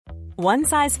One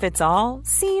size fits all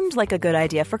seemed like a good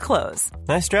idea for clothes.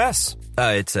 Nice dress.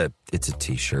 It's a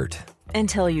t-shirt.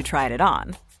 Until you tried it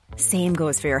on. Same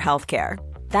goes for your healthcare.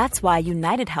 That's why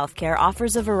United Healthcare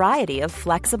offers a variety of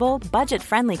flexible,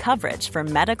 budget-friendly coverage for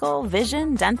medical,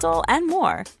 vision, dental, and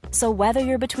more. So whether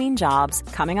you're between jobs,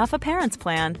 coming off a parent's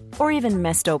plan, or even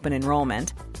missed open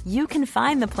enrollment, you can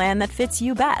find the plan that fits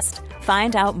you best.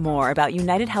 Find out more about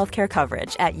United Healthcare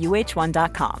coverage at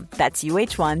uh1.com. That's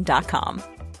uh1.com.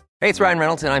 Hey, it's Ryan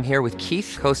Reynolds, and I'm here with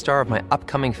Keith, co-star of my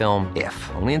upcoming film,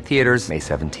 If, only in theaters May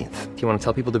 17th. Do you want to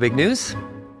tell people the big news?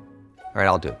 All right,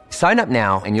 I'll do it. Sign up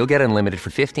now and you'll get unlimited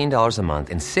for $15 a month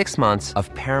and 6 months of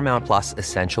Paramount Plus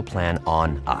Essential Plan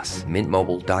on us.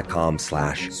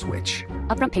 MintMobile.com/switch.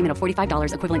 Upfront payment of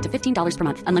 $45 equivalent to $15 per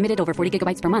month. Unlimited over 40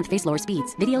 gigabytes per month. Face lower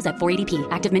speeds. Videos at 480p.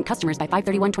 Active Mint customers by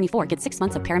 531.24 get 6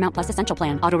 months of Paramount Plus Essential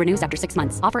Plan. Auto renews after 6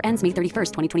 months. Offer ends May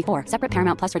 31st, 2024. Separate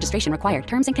Paramount Plus registration required.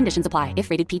 Terms and conditions apply if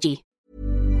rated PG.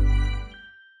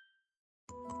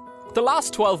 The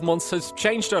last 12 months has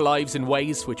changed our lives in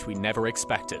ways which we never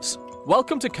expected.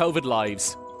 Welcome to COVID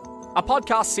Lives, a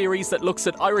podcast series that looks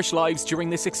at Irish lives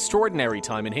during this extraordinary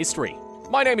time in history.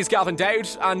 My name is Gavin Dowd,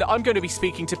 and I'm going to be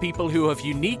speaking to people who have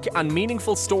unique and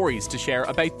meaningful stories to share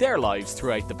about their lives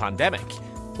throughout the pandemic.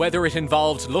 Whether it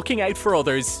involved looking out for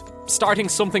others, starting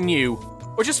something new,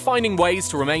 or just finding ways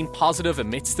to remain positive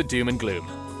amidst the doom and gloom.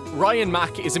 Ryan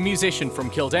Mack is a musician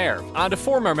from Kildare and a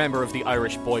former member of the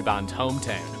Irish boy band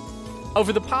Hometown.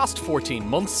 Over the past 14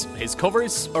 months, his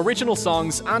covers, original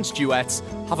songs and duets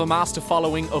have amassed a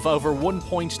following of over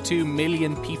 1.2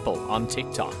 million people on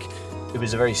TikTok. It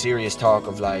was a very serious talk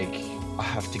of like, I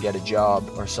have to get a job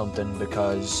or something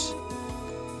because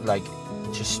like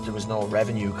just there was no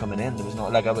revenue coming in. There was no,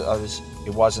 like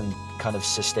it wasn't kind of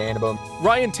sustainable.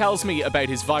 Ryan tells me about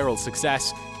his viral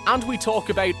success, and we talk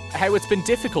about how it's been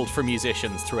difficult for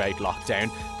musicians throughout lockdown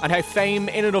and how fame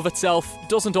in and of itself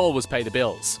doesn't always pay the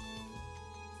bills.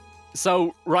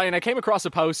 So, Ryan, I came across a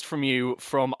post from you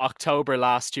from October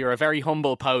last year, a very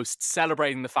humble post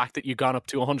celebrating the fact that you'd gone up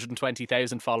to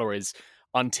 120,000 followers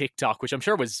on TikTok, which I'm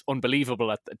sure was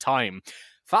unbelievable at the time.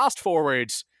 Fast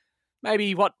forward,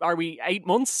 maybe, 8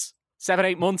 months?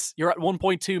 7-8 months? You're at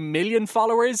 1.2 million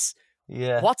followers?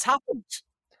 Yeah. What's happened?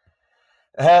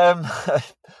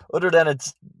 Other than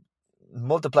it's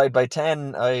multiplied by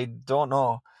 10, I don't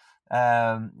know.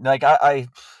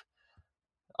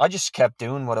 I just kept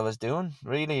doing what I was doing,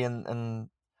 really, and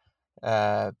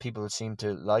people seem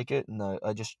to like it, and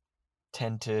I just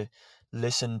tend to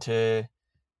listen to,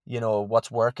 what's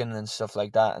working and stuff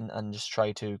like that, and just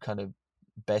try to kind of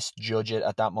best judge it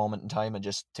at that moment in time, and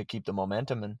just to keep the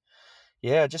momentum. And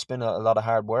yeah, it's just been a lot of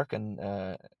hard work, and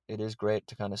it is great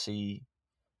to kind of see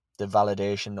the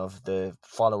validation of the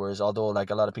followers, although like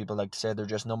a lot of people like to say they're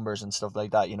just numbers and stuff like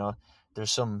that.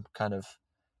 There's some kind of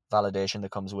validation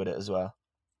that comes with it as well.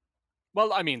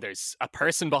 Well, I mean, there's a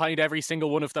person behind every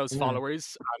single one of those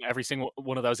followers and every single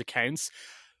one of those accounts.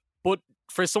 But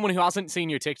for someone who hasn't seen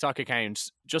your TikTok account,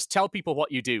 just tell people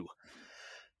what you do.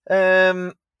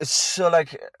 So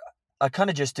like, I kind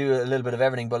of just do a little bit of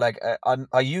everything, but like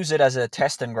I use it as a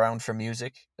testing ground for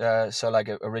music. So like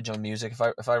original music.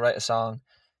 If I write a song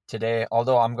today,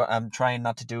 although I'm trying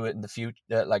not to do it in the future,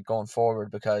 like going forward,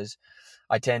 because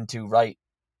I tend to write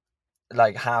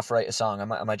a song. I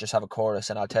might just have a chorus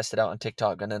and I'll test it out on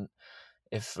TikTok, and then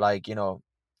if like,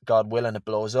 God willing it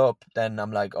blows up, then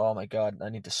I'm like, oh my God, I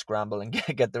need to scramble and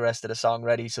get the rest of the song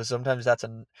ready. So sometimes that's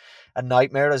a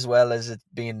nightmare as well as it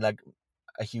being like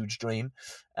a huge dream.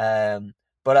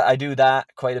 But I do that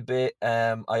quite a bit.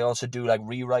 I also do like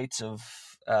rewrites of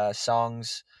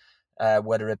songs,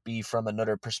 whether it be from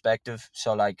another perspective.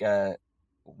 So like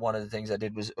one of the things I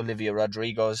did was Olivia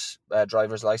Rodrigo's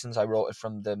driver's license. I wrote it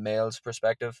from the male's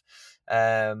perspective,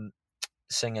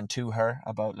 singing to her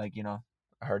about like, I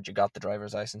heard you got the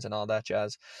driver's license and all that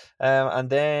jazz. And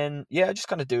then, yeah, I just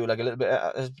kind of do like a little bit,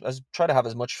 I try to have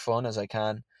as much fun as I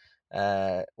can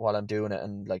while I'm doing it.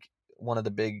 And like one of the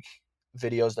big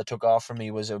videos that took off for me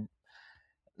was a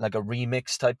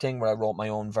remix type thing where I wrote my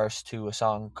own verse to a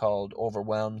song called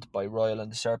Overwhelmed by Royal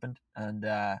and the Serpent. And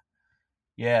yeah,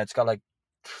 it's got like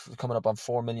coming up on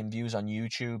 4 million views on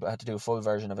YouTube. I had to do a full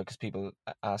version of it because people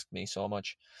asked me so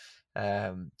much.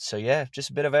 So yeah, just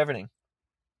a bit of everything.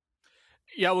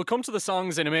 Yeah, we'll come to the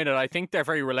songs in a minute. I think they're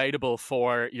very relatable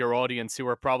for your audience, who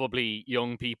are probably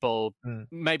young people,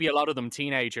 maybe a lot of them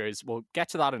teenagers. We'll get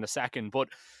to that in a second. But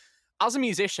as a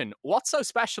musician, what's so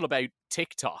special about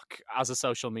TikTok as a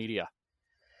social media?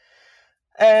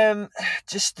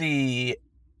 It's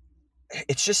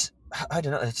just, I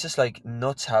don't know, it's just like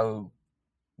nuts how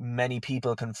many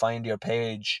people can find your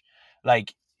page.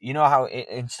 Like, you know how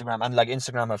Instagram and like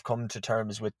Instagram have come to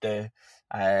terms with the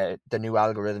new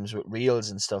algorithms with reels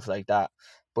and stuff like that.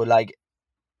 But like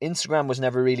Instagram was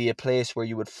never really a place where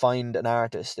you would find an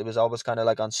artist. It was always kind of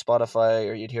like on Spotify,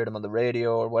 or you'd hear them on the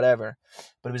radio or whatever.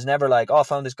 But it was never like, oh, I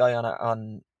found this guy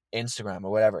on Instagram or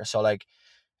whatever. So like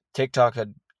TikTok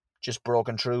had just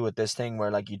broken through with this thing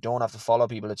where like you don't have to follow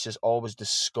people. It's just always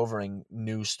discovering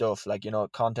new stuff. Like, you know,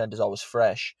 content is always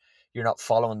fresh. You're not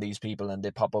following these people and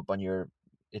they pop up on your,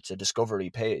 it's a discovery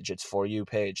page, it's for you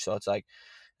page. So it's like,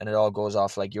 and it all goes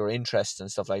off like your interests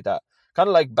and stuff like that. Kind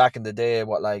of like back in the day,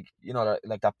 what like, you know,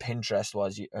 like that Pinterest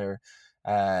was, or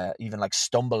even like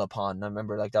Stumble Upon. I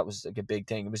remember like that was like a big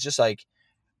thing. It was just like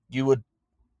you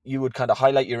would kind of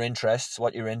highlight your interests,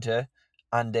 what you're into,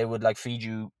 and they would like feed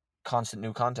you constant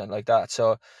new content like that.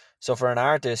 So for an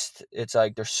artist, it's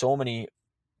like there's so many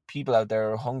people out there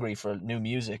who are hungry for new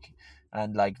music,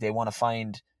 and like they want to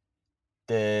find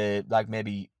the like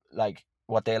maybe like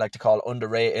what they like to call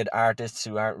underrated artists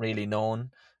who aren't really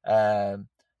known,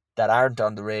 that aren't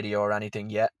on the radio or anything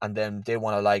yet, and then they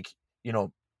want to like, you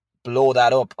know, blow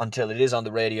that up until it is on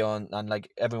the radio, and like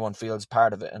everyone feels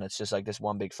part of it, and it's just like this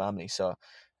one big family. So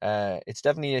it's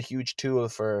definitely a huge tool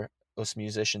for us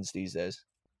musicians these days.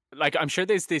 Like, I'm sure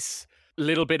there's this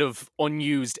little bit of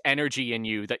unused energy in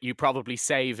you that you probably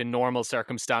save in normal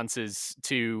circumstances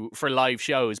for live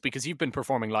shows, because you've been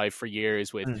performing live for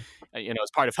years with, you know,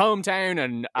 as part of Hometown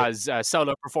and as a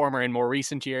solo performer in more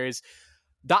recent years.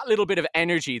 That little bit of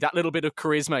energy, that little bit of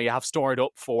charisma you have stored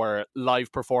up for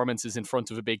live performances in front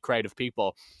of a big crowd of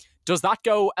people, does that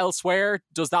go elsewhere?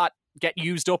 Does that get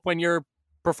used up when you're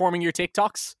performing your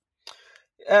TikToks?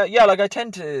 Yeah, like I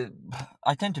tend to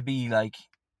be like,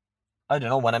 I don't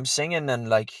know, when I'm singing, and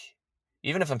like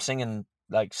even if I'm singing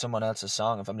like someone else's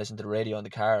song, if I'm listening to the radio in the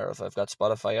car, or if I've got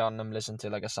Spotify on and I'm listening to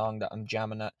like a song that I'm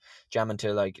jamming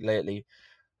to like lately,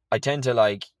 I tend to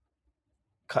like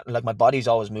my body's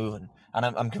always moving, and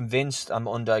I'm convinced I'm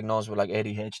undiagnosed with like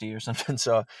ADHD or something.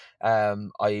 So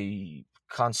I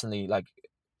constantly like,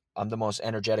 I'm the most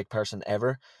energetic person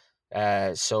ever.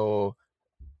 So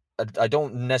I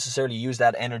don't necessarily use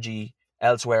that energy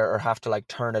elsewhere or have to like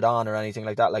turn it on or anything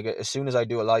like that. Like as soon as I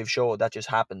do a live show, that just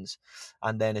happens.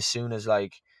 And then as soon as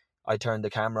like I turn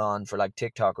the camera on for like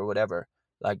TikTok or whatever,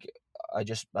 like I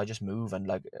just move, and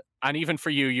like. And even for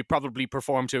you, you probably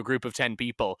perform to a group of 10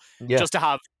 people Yeah. just to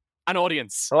have an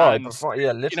audience. Oh, and,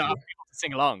 yeah, literally. you know, have people to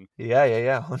sing along.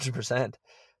 Yeah, 100%.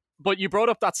 But you brought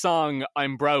up that song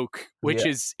 "I'm Broke," which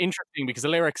Yeah. is interesting because the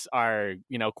lyrics are,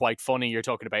 you know, quite funny. You're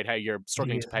talking about how you're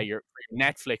struggling to pay your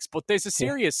Netflix, but there's a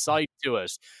serious side to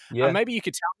it. Yeah. And maybe you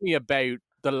could tell me about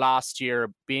the last year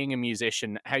being a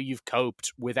musician, how you've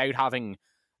coped without having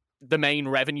the main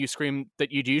revenue stream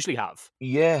that you'd usually have.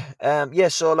 Yeah.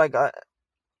 So like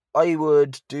I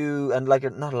would do, and like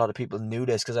not a lot of people knew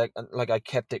this, because I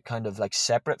kept it kind of like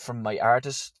separate from my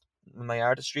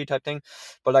artistry type thing,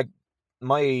 but like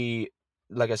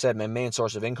like I said, my main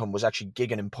source of income was actually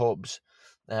gigging in pubs,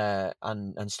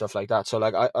 and stuff like that. So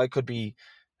like I could be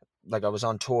like, I was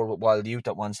on tour with Wild Youth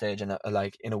at one stage, and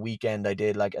like in a weekend I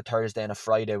did like a Thursday and a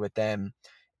Friday with them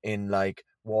in like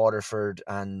Waterford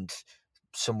and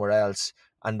somewhere else,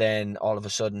 and then all of a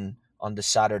sudden on the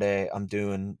Saturday I'm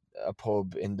doing a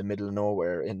pub in the middle of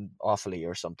nowhere in Offaly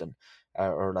or something,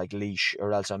 or like Laois,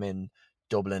 or else I'm in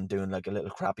Dublin doing like a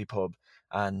little crappy pub,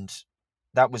 and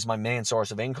that was my main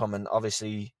source of income. And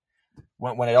obviously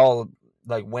when it all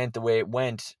like went the way it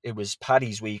went, it was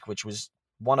Paddy's week, which was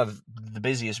one of the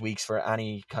busiest weeks for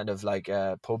any kind of like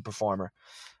pub performer,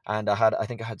 and I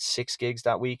think I had 6 gigs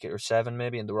that week, or 7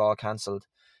 maybe, and they were all cancelled,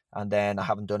 and then I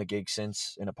haven't done a gig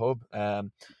since in a pub.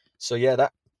 So yeah,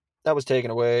 that was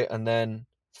taken away, and then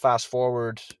fast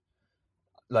forward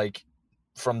like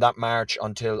from that March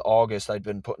until August, I'd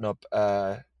been putting up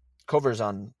covers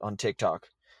on TikTok,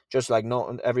 just like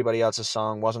not everybody else's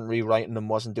song, wasn't rewriting them,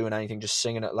 wasn't doing anything, just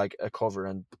singing it like a cover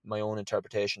and my own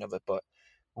interpretation of it. But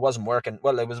it wasn't working.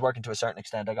 Well, it was working to a certain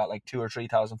extent. I got like 2,000 or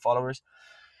 3,000 followers,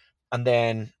 and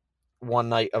then one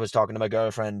night I was talking to my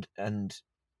girlfriend, and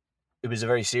it was a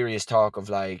very serious talk of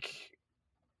like,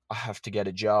 I have to get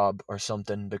a job or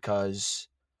something, because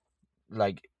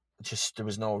like just there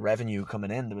was no revenue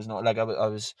coming in. There was no, like I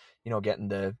was you know, getting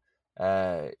the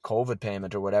COVID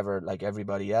payment or whatever like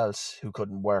everybody else who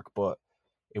couldn't work, but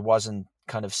it wasn't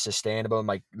kind of sustainable.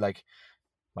 My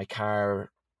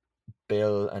car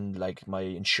bill and like my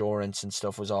insurance and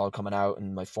stuff was all coming out,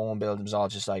 and my phone bill was all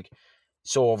just like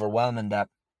so overwhelming that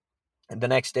the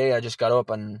next day I just got up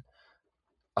and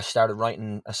I started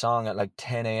writing a song at like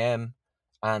 10 a.m.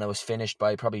 and I was finished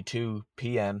by probably 2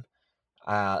 p.m.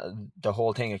 The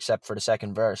whole thing except for the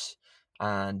second verse.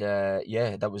 And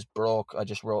yeah, that was Broke. I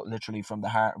just wrote literally from the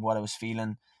heart of what I was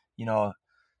feeling, you know,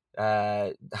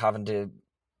 having to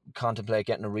contemplate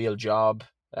getting a real job,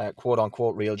 quote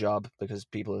unquote real job, because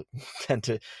people tend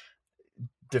to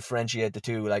differentiate the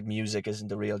two, like music isn't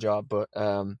the real job. But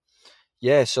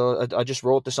yeah, so I just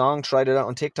wrote the song, tried it out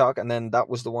on TikTok, and then that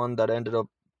was the one that ended up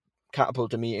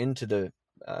catapulting me into the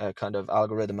kind of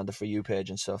algorithm on the For You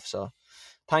page and stuff. So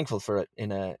thankful for it.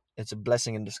 It's a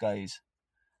blessing in disguise.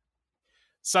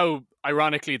 So,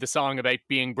 ironically, the song about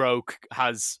being broke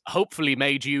has hopefully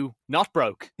made you not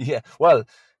broke. Yeah, well,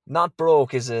 not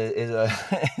broke is a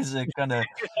is a kind of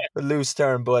a loose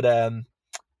term, but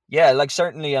yeah, like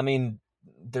certainly, I mean,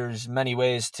 there's many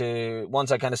ways to.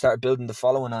 Once I kind of started building the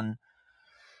following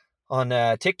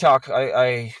on TikTok,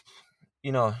 I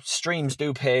you know, streams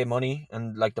do pay money,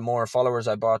 and like the more followers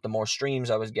I bought, the more streams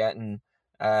I was getting.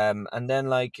 And then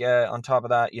like on top of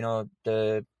that, you know,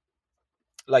 the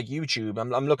like YouTube,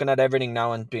 I'm looking at everything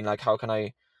now and being like, how can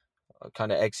I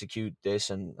kind of execute this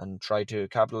and try to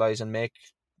capitalize and make,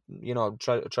 you know,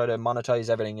 try to monetize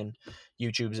everything. And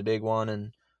YouTube's a big one,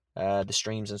 and the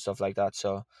streams and stuff like that.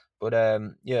 So, but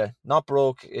yeah, not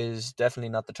broke is definitely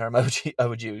not the term I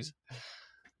would use.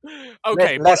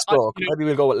 Okay, less broke. Maybe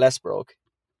we'll go with less broke.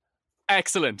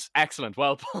 Excellent.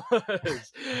 Well put.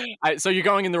 So you're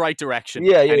going in the right direction.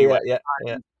 Yeah.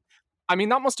 I mean,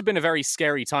 that must have been a very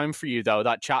scary time for you, though,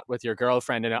 that chat with your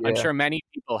girlfriend. And I'm sure many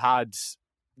people had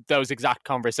those exact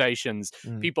conversations.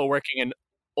 People working in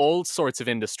all sorts of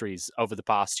industries over the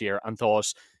past year and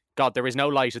thought, God, there is no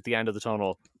light at the end of the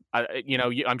tunnel. You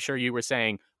know, I'm sure you were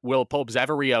saying, will pubs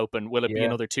ever reopen? Will it be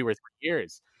another 2 or 3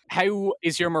 years? How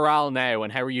is your morale now,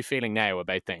 and how are you feeling now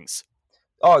about things?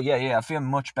 Oh, yeah, I feel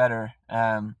much better.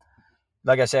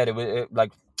 Like I said, it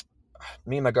like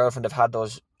me and my girlfriend have had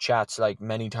those chats like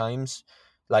many times,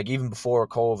 like even before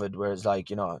COVID, where it's like,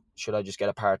 you know, should I just get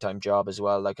a part-time job as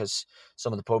well? Like, cause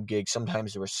some of the pub gigs,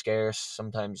 sometimes they were scarce.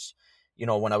 Sometimes, you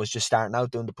know, when I was just starting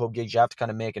out doing the pub gigs, you have to kind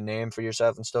of make a name for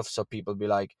yourself and stuff. So people be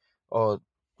like, oh,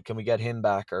 can we get him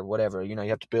back or whatever? You know,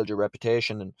 you have to build your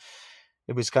reputation. And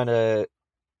it was kind of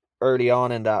early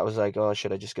on in that, I was like, oh,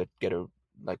 should I just get a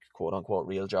like quote unquote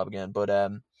real job again? But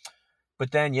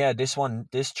then yeah,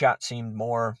 this chat seemed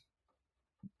more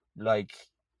like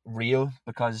real,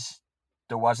 because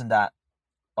there wasn't that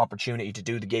opportunity to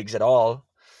do the gigs at all.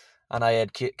 And I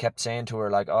had kept saying to her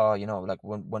like, oh, you know, like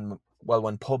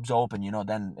when pubs open, you know,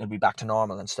 then it'll be back to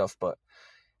normal and stuff. But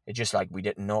it just like, we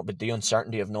didn't know. But the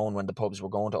uncertainty of knowing when the pubs were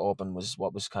going to open was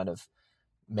what was kind of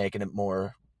making it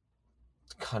more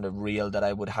kind of real that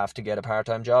I would have to get a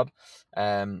part-time job.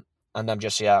 And I'm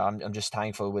just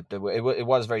thankful with it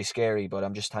was very scary, but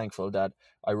I'm just thankful that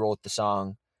I wrote the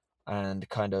song and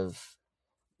kind of,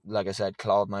 like I said,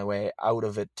 clawed my way out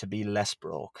of it to be less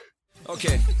broke.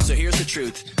 Okay, so here's the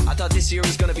truth. I thought this year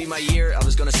was gonna be my year. I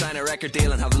was gonna sign a record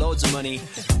deal and have loads of money.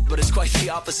 But it's quite the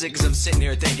opposite, because I'm sitting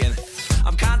here thinking,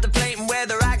 I'm contemplating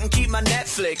whether I can keep my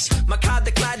Netflix. My card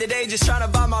declined today, just trying to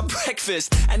buy my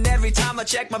breakfast. And every time I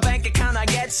check my bank account, I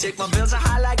get sick. My bills are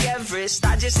high like Everest,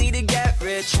 I just need to get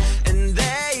rich. And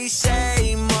they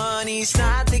say money's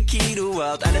not the key to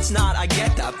wealth. And it's not, I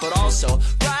get that. But also,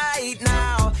 right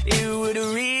now, it would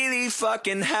really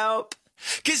fucking help.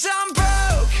 Cause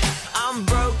I'm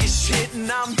broke as shit,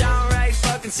 and I'm downright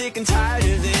fucking sick and tired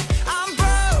of it. I'm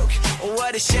broke,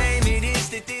 what a shame it is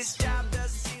that this job doesn't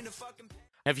seem to fucking pay.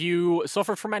 Have you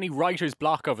suffered from any writer's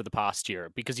block over the past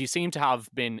year? Because you seem to have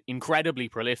been incredibly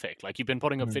prolific, like you've been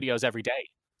putting up videos every day.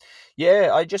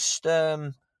 Yeah, I just,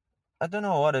 I don't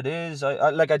know what it is.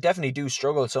 I definitely do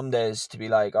struggle some days to be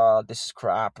like, oh, this is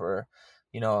crap, or,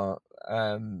 you know,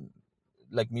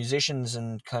 like musicians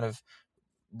and kind of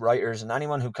writers and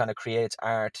anyone who kind of creates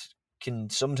art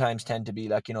can sometimes tend to be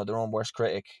like, you know, their own worst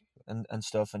critic and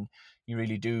stuff, and you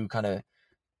really do kind of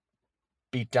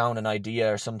beat down an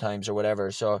idea or sometimes or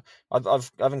whatever. So I've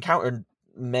encountered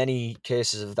many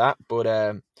cases of that, but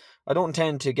I don't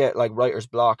tend to get like writer's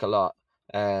block a lot,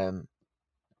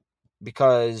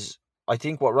 because I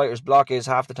think what writer's block is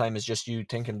half the time is just you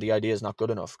thinking the idea is not good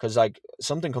enough, because like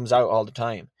something comes out all the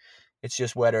time. It's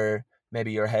just whether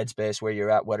maybe your headspace, where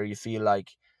you're at, whether you feel like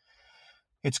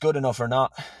it's good enough or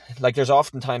not. Like there's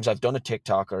oftentimes I've done a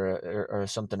TikTok or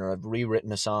something, or I've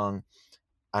rewritten a song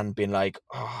and been like,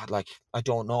 oh, like I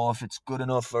don't know if it's good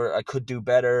enough, or I could do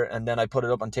better. And then I put it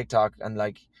up on TikTok and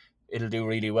like it'll do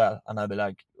really well. And I'll be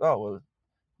like, oh, well,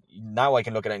 now I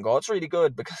can look at it and go, it's really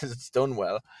good because it's done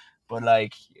well. But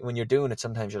like when you're doing it,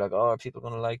 sometimes you're like, oh, are people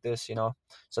going to like this, you know?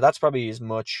 So that's probably as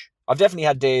much. I've definitely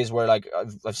had days where like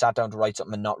I've sat down to write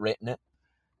something and not written it.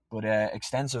 But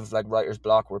extensive like writer's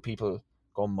block where people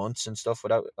go months and stuff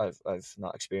without. I've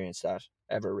not experienced that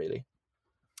ever really.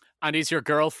 And is your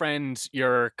girlfriend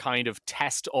your kind of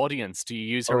test audience? Do you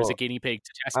use her as a guinea pig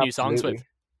to test new songs with?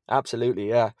 Absolutely,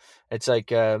 yeah. It's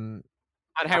like And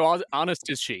how honest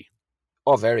is she?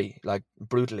 Oh, very, like,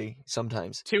 brutally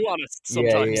sometimes. Too honest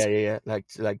sometimes. Yeah.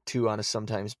 Like too honest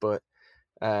sometimes. But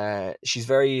she's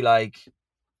very like,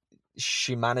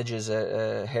 she manages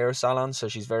a hair salon, so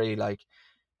she's very like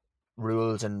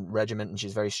rules and regiment, and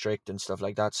she's very strict and stuff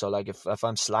like that. So like if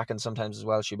I'm slacking sometimes as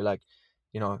well, she'd be like,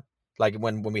 you know, like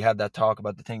when we had that talk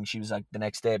about the thing, she was like the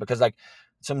next day, because like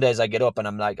some days I get up and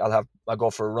I'm like, I'll go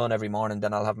for a run every morning,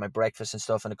 then I'll have my breakfast and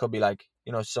stuff, and it could be like,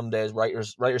 you know, some days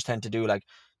writers tend to do like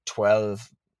 12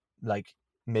 like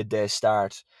midday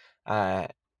start,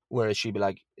 whereas she'd be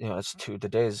like, you know, it's the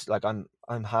days like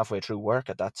I'm halfway through work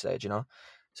at that stage, you know.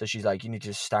 So she's like, you need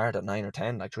to start at 9 or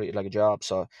 10, like treat it like a job.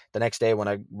 So the next day when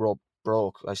I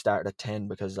broke, I started at 10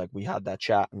 because like we had that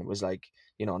chat and it was like,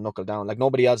 you know, knuckle down, like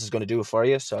nobody else is going to do it for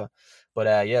you. So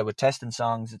but yeah, with testing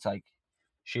songs, it's like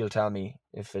she'll tell me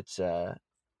if it's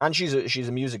and she's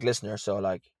a music listener, so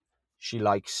like she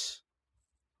likes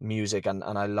music, and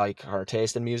I like her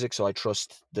taste in music, so I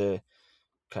trust the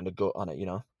kind of gut on it, you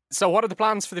know. So what are the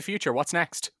plans for the future? What's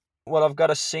next? Well, I've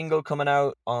got a single coming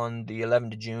out on the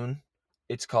 11th of June.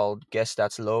 It's called Guess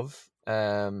That's Love.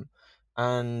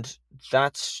 And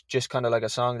that's just kind of like a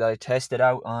song that I tested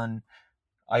out on.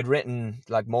 I'd written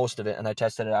like most of it and I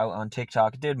tested it out on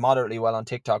TikTok. It did moderately well on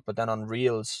TikTok, but then on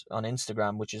Reels on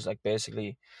Instagram, which is like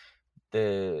basically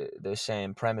the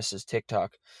same premise as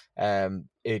TikTok,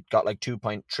 it got like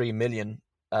 2.3 million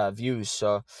views.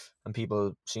 So, and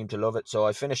people seem to love it. So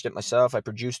I finished it myself. I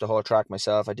produced the whole track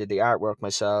myself. I did the artwork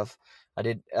myself. I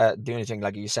did the only thing,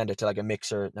 like, you send it to like a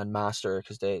mixer and master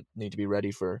because they need to be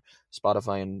ready for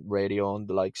Spotify and radio and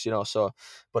the likes, you know. So,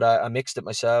 but I mixed it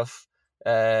myself.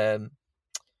 The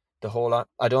whole lot.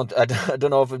 I don't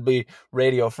know if it'd be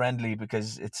radio friendly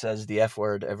because it says the F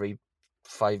word every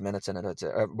 5 minutes in it. It's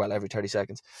every 30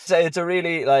 seconds. So it's a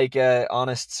really like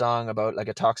honest song about like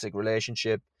a toxic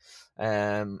relationship,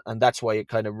 and that's why it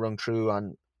kind of rung true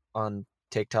on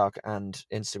TikTok and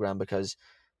Instagram, because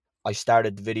I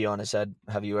started the video and I said,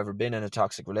 have you ever been in a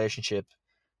toxic relationship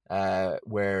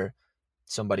where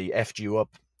somebody effed you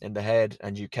up in the head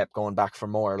and you kept going back for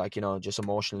more, like, you know, just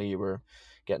emotionally you were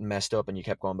getting messed up and you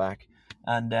kept going back.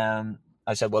 And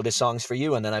I said, well, this song's for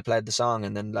you. And then I played the song,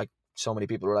 and then like so many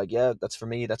people were like, yeah, that's for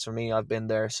me, I've been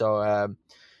there. So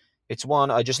it's one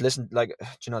I just listened, like,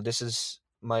 you know, this is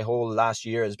my whole last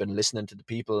year has been listening to the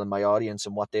people and my audience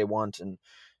and what they want, and,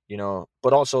 you know,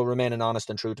 but also remaining honest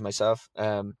and true to myself.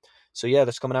 So yeah,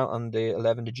 that's coming out on the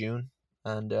 11th of June,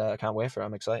 and I can't wait for it.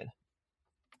 I'm excited.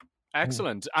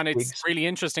 Excellent. And it's really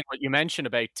interesting what you mentioned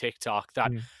about TikTok,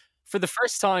 that for the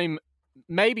first time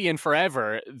maybe in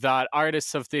forever, that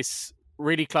artists have this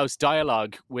really close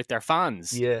dialogue with their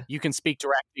fans. Yeah. You can speak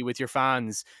directly with your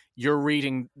fans. You're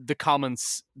reading the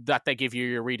comments that they give you.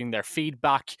 You're reading their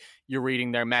feedback. You're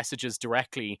reading their messages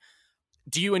directly.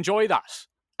 Do you enjoy that?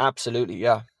 Absolutely,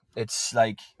 yeah. It's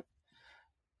like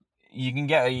you can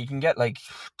get like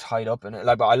tied up in it.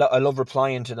 Like, but I love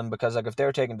replying to them, because like if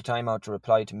they're taking the time out to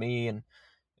reply to me, and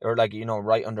or like, you know,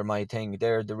 right under my thing,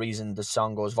 they're the reason the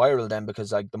song goes viral then,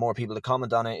 because like the more people that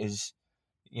comment on it is,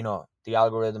 you know, the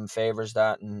algorithm favors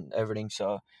that and everything.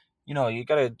 So, you know, you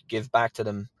got to give back to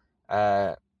them.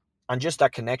 And just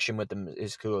that connection with them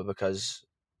is cool, because,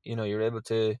 you know, you're able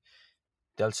to,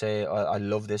 they'll say, I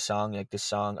love this song, like this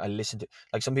song I listen to,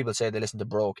 like some people say they listen to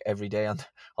Broke every day on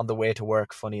the way to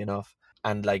work, funny enough.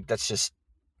 And like, that's just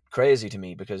crazy to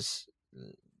me, because,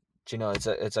 you know,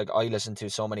 it's like I listen to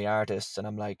so many artists and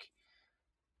I'm like,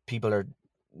 people are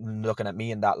looking at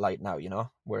me in that light now, you know,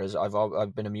 whereas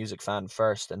I've been a music fan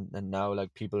first, and now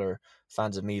like people are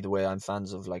fans of me the way I'm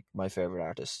fans of like my favorite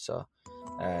artists. So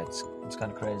it's kind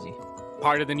of crazy.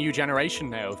 Part of the new generation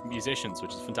now of musicians,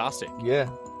 which is fantastic. Yeah.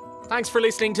 Thanks for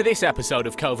listening to this episode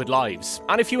of COVID Lives.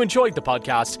 And if you enjoyed the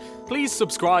podcast, please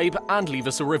subscribe and leave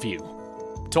us a review.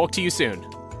 Talk to you soon.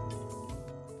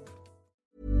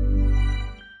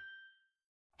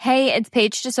 Hey, it's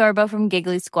Paige DeSorbo from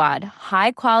Giggly Squad.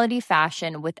 High quality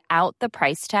fashion without the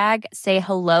price tag. Say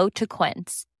hello to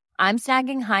Quince. I'm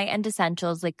snagging high-end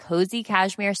essentials like cozy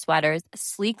cashmere sweaters,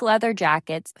 sleek leather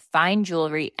jackets, fine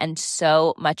jewelry, and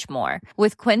so much more.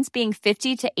 With Quince being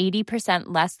 50 to 80%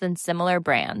 less than similar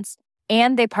brands.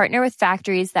 And they partner with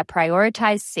factories that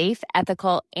prioritize safe,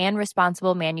 ethical, and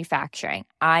responsible manufacturing.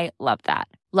 I love that.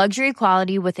 Luxury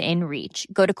quality within reach.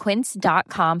 Go to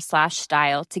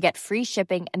quince.com/style to get free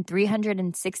shipping and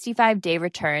 365-day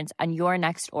returns on your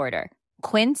next order.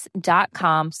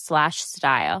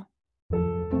 Quince.com/style.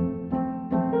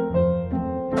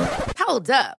 Hold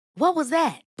up. What was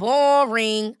that?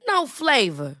 Boring. No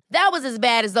flavor. That was as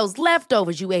bad as those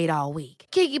leftovers you ate all week.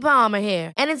 Keke Palmer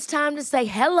here, and it's time to say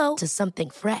hello to something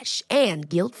fresh and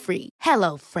guilt-free.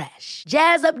 Hello Fresh.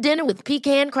 Jazz up dinner with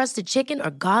pecan-crusted chicken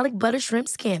or garlic butter shrimp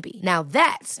scampi. Now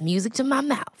that's music to my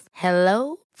mouth.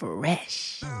 Hello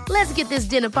Fresh. Let's get this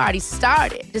dinner party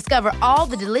started. Discover all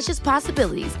the delicious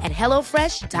possibilities at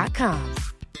HelloFresh.com.